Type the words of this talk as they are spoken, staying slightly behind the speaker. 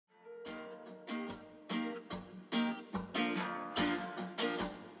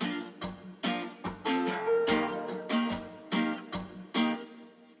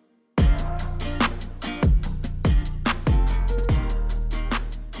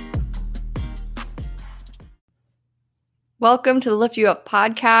Welcome to the Lift You Up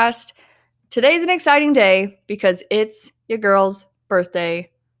podcast. Today's an exciting day because it's your girl's birthday.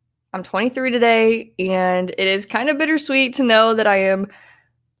 I'm 23 today, and it is kind of bittersweet to know that I am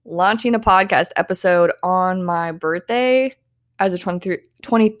launching a podcast episode on my birthday as a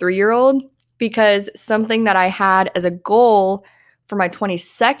 23-year-old because something that I had as a goal for my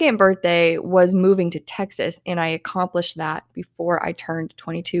 22nd birthday was moving to Texas, and I accomplished that before I turned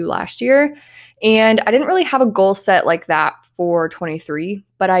 22 last year. And I didn't really have a goal set like that for 23,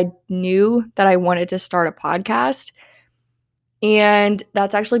 but I knew that I wanted to start a podcast. And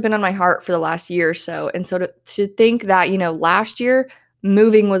that's actually been on my heart for the last year or so. And so to think that, last year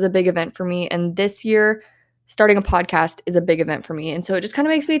moving was a big event for me, and this year starting a podcast is a big event for me. And so it just kind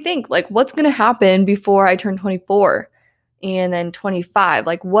of makes me think, like, what's going to happen before I turn 24 and then 25?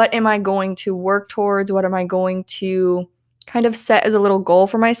 Like, what am I going to work towards? What am I going to kind of set as a little goal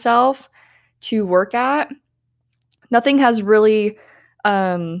for myself to work at? Nothing has really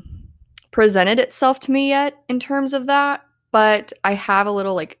presented itself to me yet in terms of that, but I have a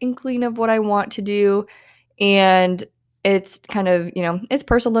little inkling of what I want to do, and it's kind of, it's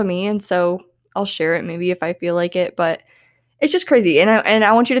personal to me, and so I'll share it maybe if I feel like it, but it's just crazy. And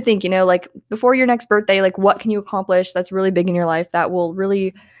I want you to think, before your next birthday, what can you accomplish that's really big in your life that will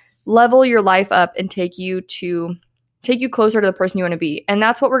really level your life up and take you closer to the person you want to be. And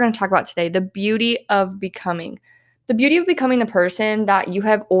that's what we're going to talk about today, the beauty of becoming. The beauty of becoming the person that you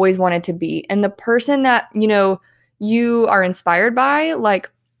have always wanted to be, and the person that, you are inspired by.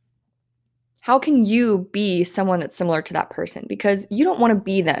 How can you be someone that's similar to that person? Because you don't want to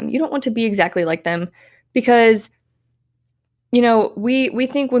be them. You don't want to be exactly like them, because we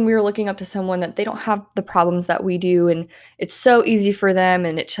think when we're looking up to someone that they don't have the problems that we do, and it's so easy for them,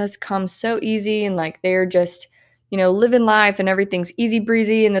 and it just comes so easy, and they're just, living life and everything's easy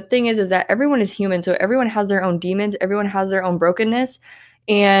breezy. And the thing is that everyone is human. So everyone has their own demons. Everyone has their own brokenness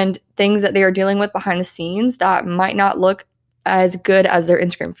and things that they are dealing with behind the scenes that might not look as good as their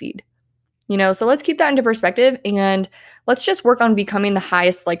Instagram feed. So let's keep that into perspective, and let's just work on becoming the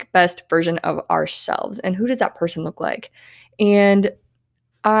highest, best version of ourselves. And who does that person look like? And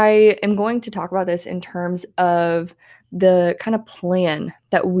I am going to talk about this in terms of the kind of plan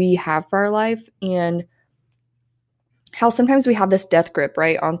that we have for our life, and how sometimes we have this death grip,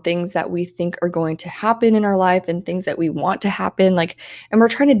 right, on things that we think are going to happen in our life and things that we want to happen, and we're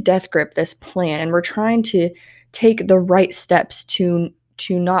trying to death grip this plan, and we're trying to take the right steps to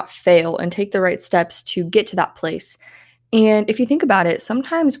not fail and take the right steps to get to that place. And if you think about it,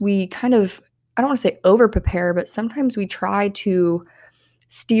 sometimes we kind of, I don't want to say over prepare, but sometimes we try to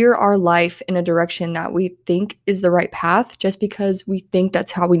steer our life in a direction that we think is the right path just because we think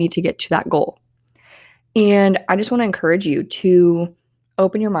that's how we need to get to that goal. And I just want to encourage you to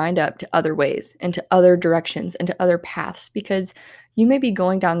open your mind up to other ways and to other directions and to other paths, because you may be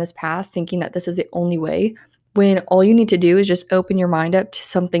going down this path thinking that this is the only way, when all you need to do is just open your mind up to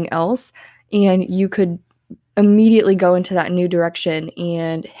something else, and you could immediately go into that new direction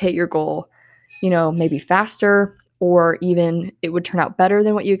and hit your goal, maybe faster, or even it would turn out better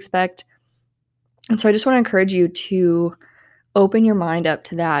than what you expect. And so I just want to encourage you to open your mind up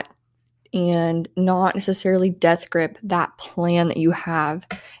to that and not necessarily death grip that plan that you have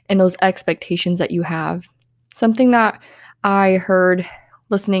and those expectations that you have. Something that I heard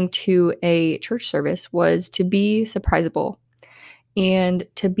listening to a church service was to be surprisable and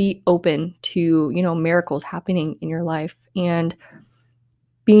to be open to, miracles happening in your life, and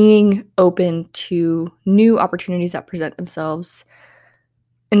being open to new opportunities that present themselves.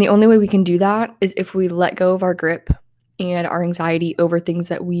 And the only way we can do that is if we let go of our grip and our anxiety over things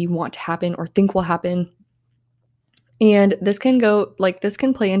that we want to happen or think will happen. And this can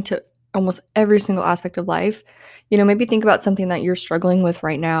play into almost every single aspect of life. Maybe think about something that you're struggling with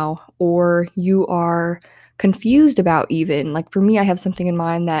right now, or you are confused about even. For me, I have something in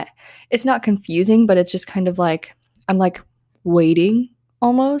mind that it's not confusing, but it's just kind of I'm waiting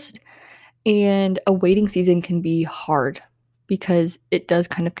almost. And a waiting season can be hard because it does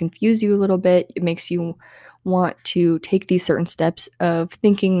kind of confuse you a little bit. It makes you want to take these certain steps of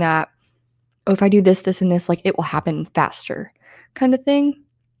thinking that, oh, if I do this, this, and this, it will happen faster kind of thing.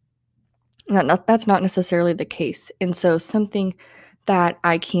 That's not necessarily the case. And so something that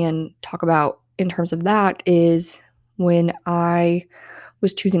I can talk about in terms of that is when I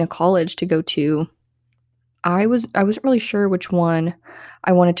was choosing a college to go to, I wasn't really sure which one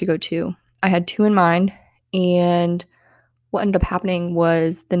I wanted to go to. I had two in mind, and what ended up happening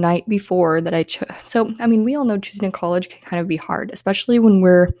was the night before that I chose. So, we all know choosing a college can kind of be hard, especially when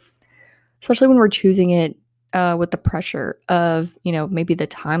we're choosing it with the pressure of, maybe the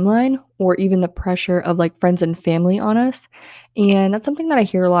timeline or even the pressure of like friends and family on us. And that's something that I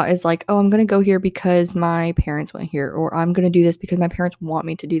hear a lot is like, oh, I'm going to go here because my parents went here, or I'm going to do this because my parents want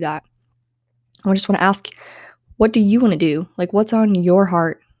me to do that. I just want to ask, what do you want to do? Like, what's on your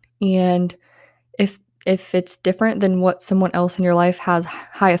heart? And if it's different than what someone else in your life has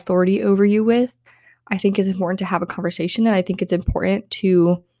high authority over you with, I think it's important to have a conversation. And I think it's important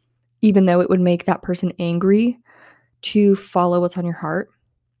to, even though it would make that person angry, to follow what's on your heart.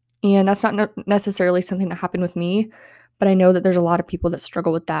 And that's not necessarily something that happened with me, but I know that there's a lot of people that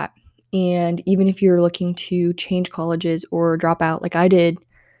struggle with that. And even if you're looking to change colleges or drop out like I did,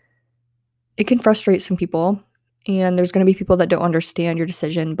 it can frustrate some people. And there's going to be people that don't understand your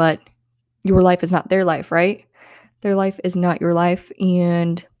decision, but your life is not their life, right? Their life is not your life.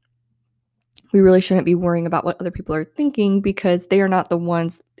 And we really shouldn't be worrying about what other people are thinking because they are not the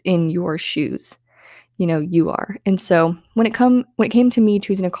ones in your shoes. You are. And so when it came to me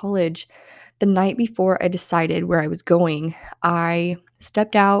choosing a college, the night before I decided where I was going, I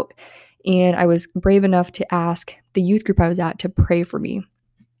stepped out and I was brave enough to ask the youth group I was at to pray for me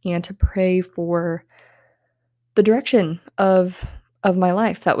and to pray for the direction of my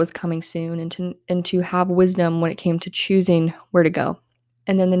life that was coming soon, and to have wisdom when it came to choosing where to go.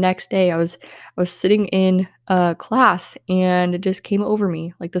 And then the next day I was sitting in a class and it just came over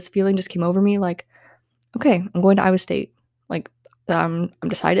me. Like this feeling just came over me like, okay, I'm going to Iowa State. Like I'm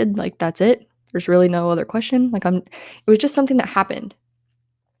decided, like that's it. There's really no other question. It was just something that happened.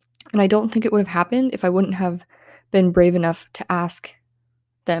 And I don't think it would have happened if I wouldn't have been brave enough to ask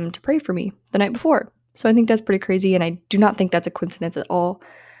them to pray for me the night before. So I think that's pretty crazy, and I do not think that's a coincidence at all.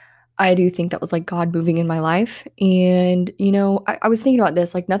 I do think that was like God moving in my life. And, I was thinking about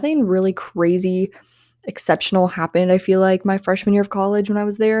this, like nothing really crazy, exceptional happened, I feel like, my freshman year of college when I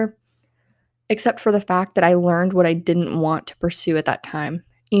was there, except for the fact that I learned what I didn't want to pursue at that time.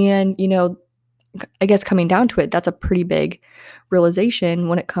 And, I guess coming down to it, that's a pretty big realization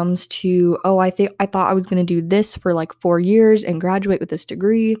when it comes to, oh, I thought I was going to do this for like 4 years and graduate with this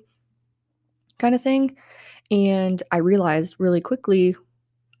degree kind of thing. And I realized really quickly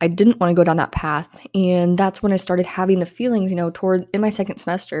I didn't want to go down that path. And that's when I started having the feelings, in my second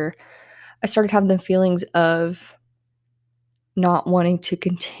semester, I started having the feelings of not wanting to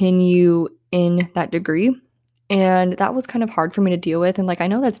continue in that degree. And that was kind of hard for me to deal with. And like, I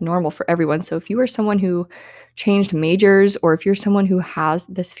know that's normal for everyone. So if you are someone who changed majors, or if you're someone who has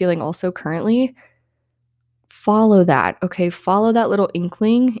this feeling also currently, follow that, okay? Follow that little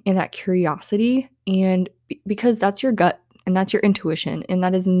inkling and that curiosity, and because that's your gut and that's your intuition, and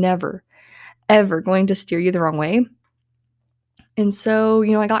that is never, ever going to steer you the wrong way. And so,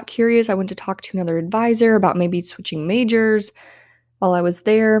 I got curious. I went to talk to another advisor about maybe switching majors while I was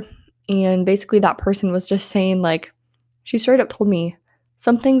there. And basically that person was just saying, like, she straight up told me,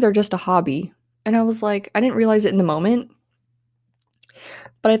 some things are just a hobby. And I was like, I didn't realize it in the moment.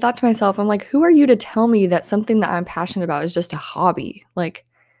 But I thought to myself, I'm like, who are you to tell me that something that I'm passionate about is just a hobby? Like,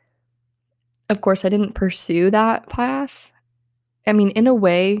 of course, I didn't pursue that path. I mean, in a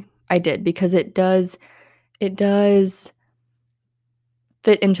way, I did, because it does fit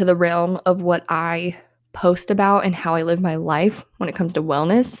into the realm of what I post about and how I live my life when it comes to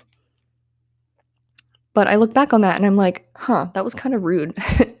wellness. But I look back on that and I'm like, that was kind of rude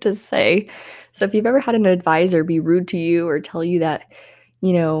to say. So if you've ever had an advisor be rude to you or tell you that,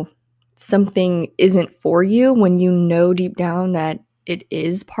 something isn't for you, when you know deep down that it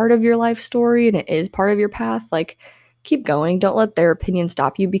is part of your life story and it is part of your path, like, keep going. Don't let their opinion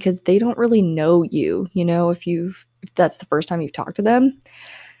stop you, because they don't really know you, if that's the first time you've talked to them.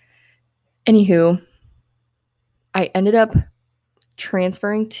 Anywho, I ended up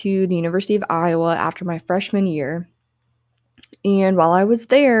transferring to the University of Iowa after my freshman year. And while I was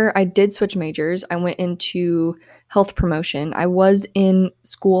there, I did switch majors. I went into health promotion. I was in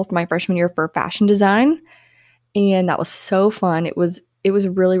school for my freshman year for fashion design, and that was so fun. It was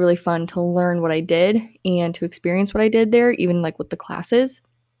really, really fun to learn what I did and to experience what I did there, even like with the classes.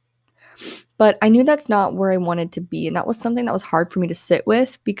 But I knew that's not where I wanted to be, and that was something that was hard for me to sit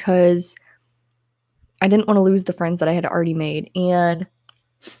with, because I didn't want to lose the friends that I had already made. And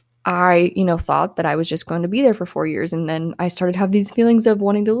I, thought that I was just going to be there for 4 years. And then I started to have these feelings of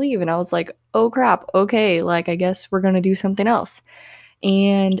wanting to leave. And I was like, oh crap, okay, like, I guess we're going to do something else.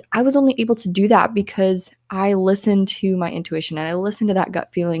 And I was only able to do that because I listened to my intuition and I listened to that gut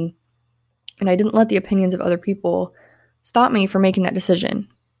feeling. And I didn't let the opinions of other people stop me from making that decision.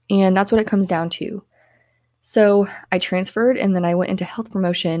 And that's what it comes down to. So I transferred, and then I went into health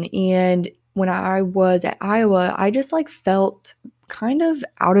promotion. And when I was at Iowa, I just like felt kind of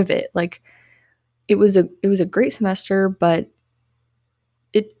out of it. Like, it was a great semester, but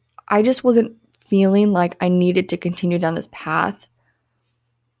I just wasn't feeling like I needed to continue down this path.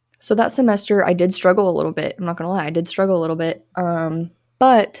 So that semester I did struggle a little bit. I'm not going to lie. I did struggle a little bit.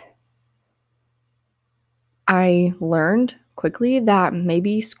 But I learned quickly that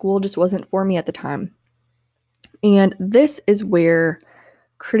maybe school just wasn't for me at the time. And this is where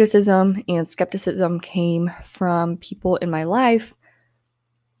criticism and skepticism came from people in my life.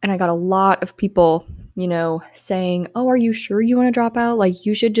 And I got a lot of people, saying, "Oh, are you sure you want to drop out? Like,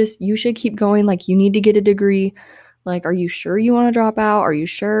 you should keep going. Like, you need to get a degree. Like, are you sure you want to drop out? Are you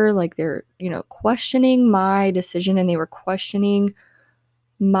sure?" Like, they're, questioning my decision, and they were questioning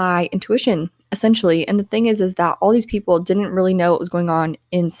my intuition, essentially. And the thing is that all these people didn't really know what was going on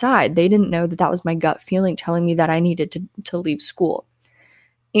inside. They didn't know that that was my gut feeling telling me that I needed to leave school.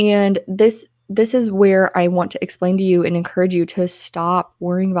 And this is where I want to explain to you and encourage you to stop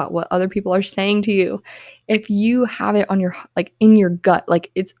worrying about what other people are saying to you. If you have it on your, like, in your gut, like,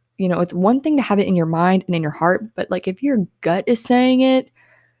 it's, it's one thing to have it in your mind and in your heart, but like if your gut is saying it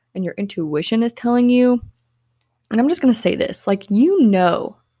and your intuition is telling you, and I'm just going to say this, like,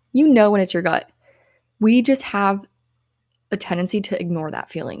 when it's your gut. We just have a tendency to ignore that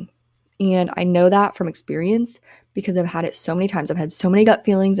feeling. And I know that from experience because I've had it so many times. I've had so many gut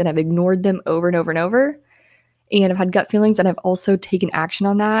feelings and I've ignored them over and over and over. And I've had gut feelings and I've also taken action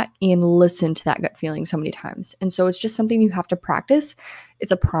on that and listened to that gut feeling so many times. And so it's just something you have to practice.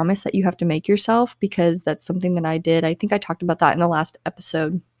 It's a promise that you have to make yourself, because that's something that I did. I think I talked about that in the last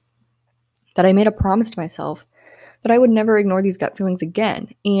episode, that I made a promise to myself that I would never ignore these gut feelings again.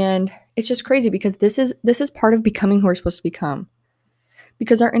 And it's just crazy because this is part of becoming who we're supposed to become.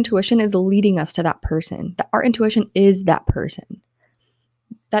 Because our intuition is leading us to that person. That our intuition is that person.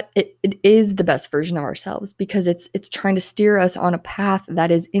 That it is the best version of ourselves, because it's trying to steer us on a path that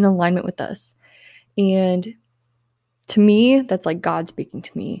is in alignment with us. And to me, that's like God speaking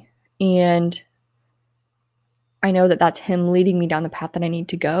to me. And I know that that's him leading me down the path that I need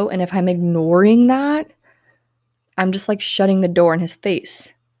to go. And if I'm ignoring that, I'm just like shutting the door in his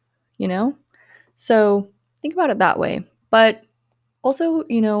face, So think about it that way. But also,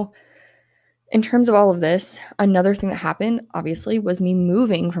 in terms of all of this, another thing that happened, obviously, was me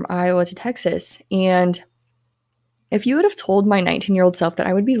moving from Iowa to Texas. And if you would have told my 19-year-old self that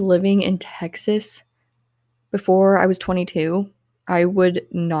I would be living in Texas before I was 22, I would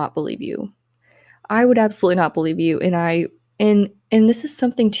not believe you. I would absolutely not believe you. And this is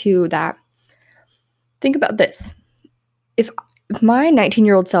something too that, think about this. If my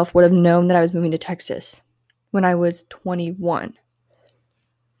 19-year-old self would have known that I was moving to Texas when I was 21,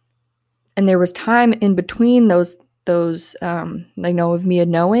 and there was time in between those of me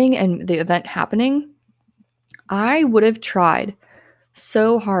knowing and the event happening, I would have tried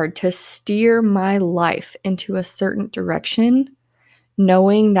so hard to steer my life into a certain direction,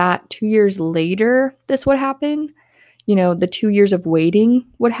 knowing that 2 years later this would happen. The 2 years of waiting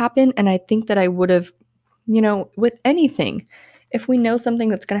would happen. And I think that I would have, with anything, if we know something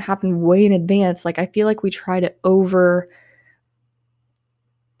that's going to happen way in advance, like, I feel like we try to overdo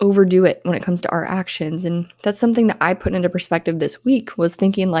it when it comes to our actions. And that's something that I put into perspective this week, was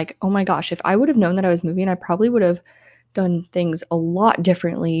thinking like, oh my gosh, if I would have known that I was moving, I probably would have done things a lot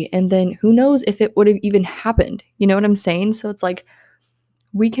differently. And then who knows if it would have even happened. You know what I'm saying? So it's like,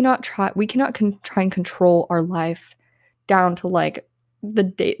 we cannot try and control our life down to like the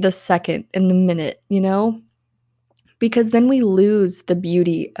day, the second, and the minute, because then we lose the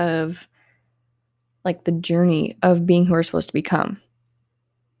beauty of like the journey of being who we're supposed to become.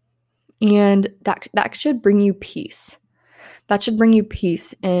 And that should bring you peace. That should bring you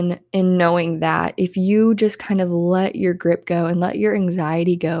peace in knowing that if you just kind of let your grip go and let your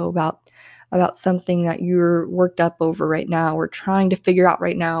anxiety go about something that you're worked up over right now or trying to figure out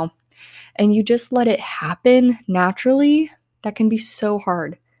right now, and you just let it happen naturally, that can be so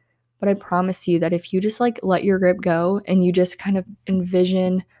hard. But I promise you that if you just like let your grip go and you just kind of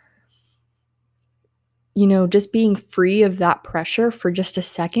envision, just being free of that pressure for just a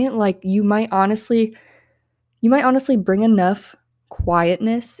second, like, you might honestly bring enough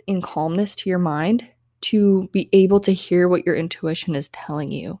quietness and calmness to your mind to be able to hear what your intuition is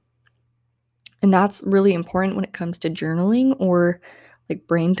telling you. And that's really important when it comes to journaling, or like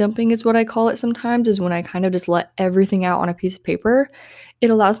brain dumping is what I call it sometimes, is when I kind of just let everything out on a piece of paper. It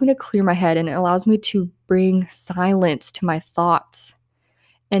allows me to clear my head, and it allows me to bring silence to my thoughts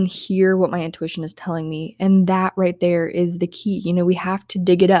and hear what my intuition is telling me. And that right there is the key. We have to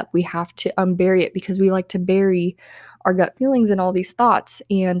dig it up. We have to unbury it, because we like to bury our gut feelings and all these thoughts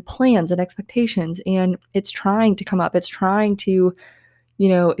and plans and expectations. And it's trying to come up. It's trying to,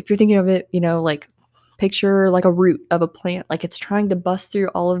 if you're thinking of it, like picture like a root of a plant, like it's trying to bust through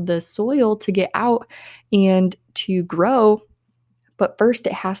all of the soil to get out and to grow. But first,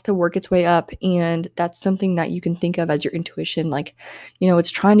 it has to work its way up. And that's something that you can think of as your intuition. Like, it's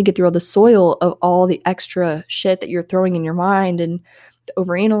trying to get through all the soil of all the extra shit that you're throwing in your mind and the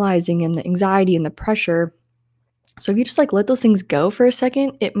overanalyzing and the anxiety and the pressure. So if you just like let those things go for a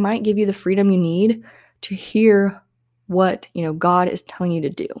second, it might give you the freedom you need to hear what, God is telling you to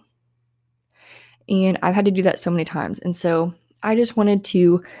do. And I've had to do that so many times. And so I just wanted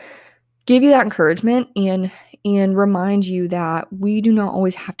to give you that encouragement and remind you that we do not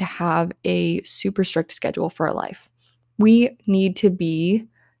always have to have a super strict schedule for our life. We need to be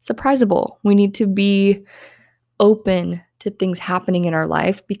surprisable. We need to be open to things happening in our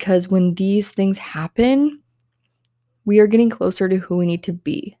life, because when these things happen, we are getting closer to who we need to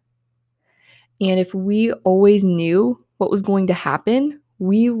be. And if we always knew what was going to happen,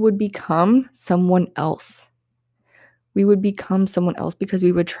 we would become someone else. We would become someone else because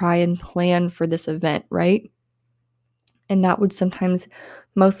we would try and plan for this event, right? And that would sometimes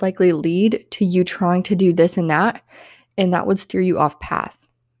most likely lead to you trying to do this and that would steer you off path.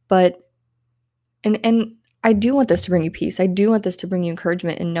 But, and I do want this to bring you peace. I do want this to bring you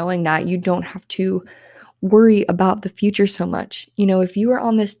encouragement in knowing that you don't have to worry about the future so much. If you are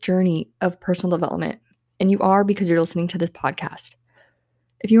on this journey of personal development, and you are because you're listening to this podcast,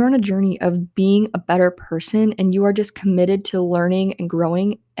 if you're on a journey of being a better person and you are just committed to learning and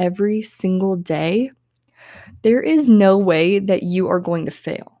growing every single day, there is no way that you are going to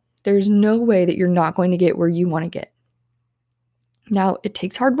fail. There's no way that you're not going to get where you want to get. Now, it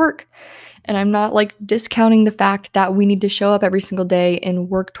takes hard work, and I'm not like discounting the fact that we need to show up every single day and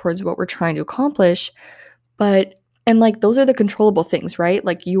work towards what we're trying to accomplish. And like those are the controllable things, right?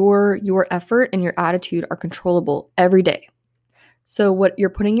 Like your effort and your attitude are controllable every day. So what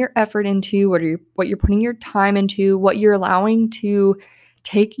you're putting your effort into, what you're putting your time into, what you're allowing to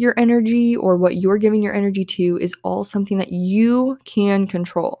take your energy or what you're giving your energy to is all something that you can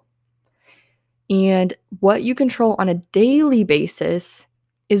control. And what you control on a daily basis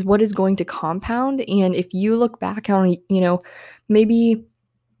is what is going to compound. And if you look back on, maybe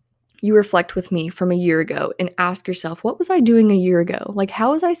you reflect with me from a year ago and ask yourself, what was I doing a year ago? Like,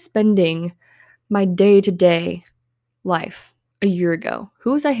 how was I spending my day-to-day life a year ago?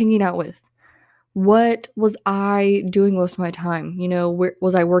 Who was I hanging out with? What was I doing most of my time? Where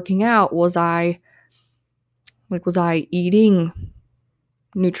was I working out? Was I eating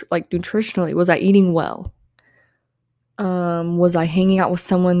nutritionally? Was I eating well? Was I hanging out with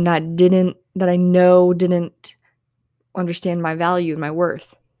someone that I know didn't understand my value and my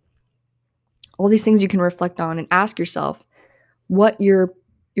worth? All these things you can reflect on and ask yourself what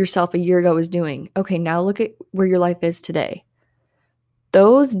yourself a year ago was doing. Okay, now look at where your life is today.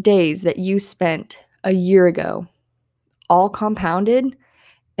 Those days that you spent a year ago all compounded,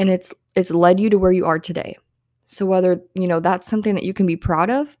 and it's led you to where you are today. So whether, that's something that you can be proud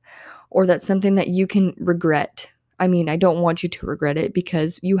of or that's something that you can regret. I mean, I don't want you to regret it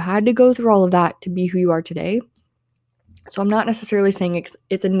because you had to go through all of that to be who you are today. So I'm not necessarily saying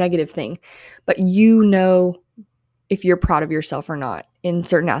it's a negative thing, but if you're proud of yourself or not in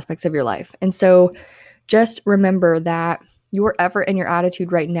certain aspects of your life. And so just remember that your effort and your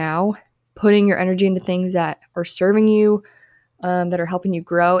attitude right now, putting your energy into things that are serving you, that are helping you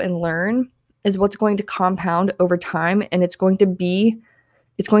grow and learn, is what's going to compound over time. And it's going to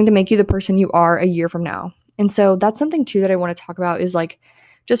make you the person you are a year from now. And so that's something too that I want to talk about is like,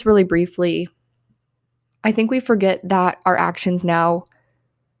 just really briefly, I think we forget that our actions now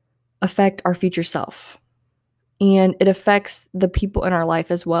affect our future self. And it affects the people in our life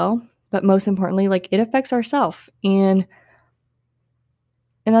as well. But most importantly, like it affects ourselves. And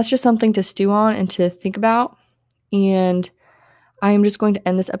that's just something to stew on and to think about. And I am just going to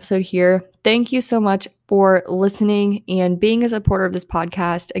end this episode here. Thank you so much for listening and being a supporter of this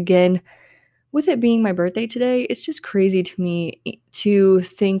podcast. Again, with it being my birthday today, it's just crazy to me to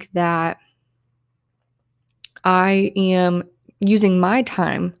think that I am using my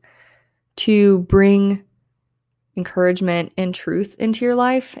time to bring encouragement and truth into your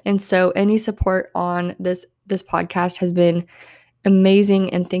life. And so any support on this podcast has been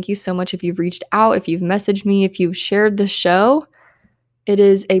amazing. And thank you so much if you've reached out, if you've messaged me, if you've shared the show. It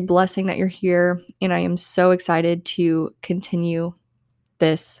is a blessing that you're here. And I am so excited to continue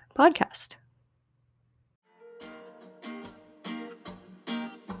this podcast.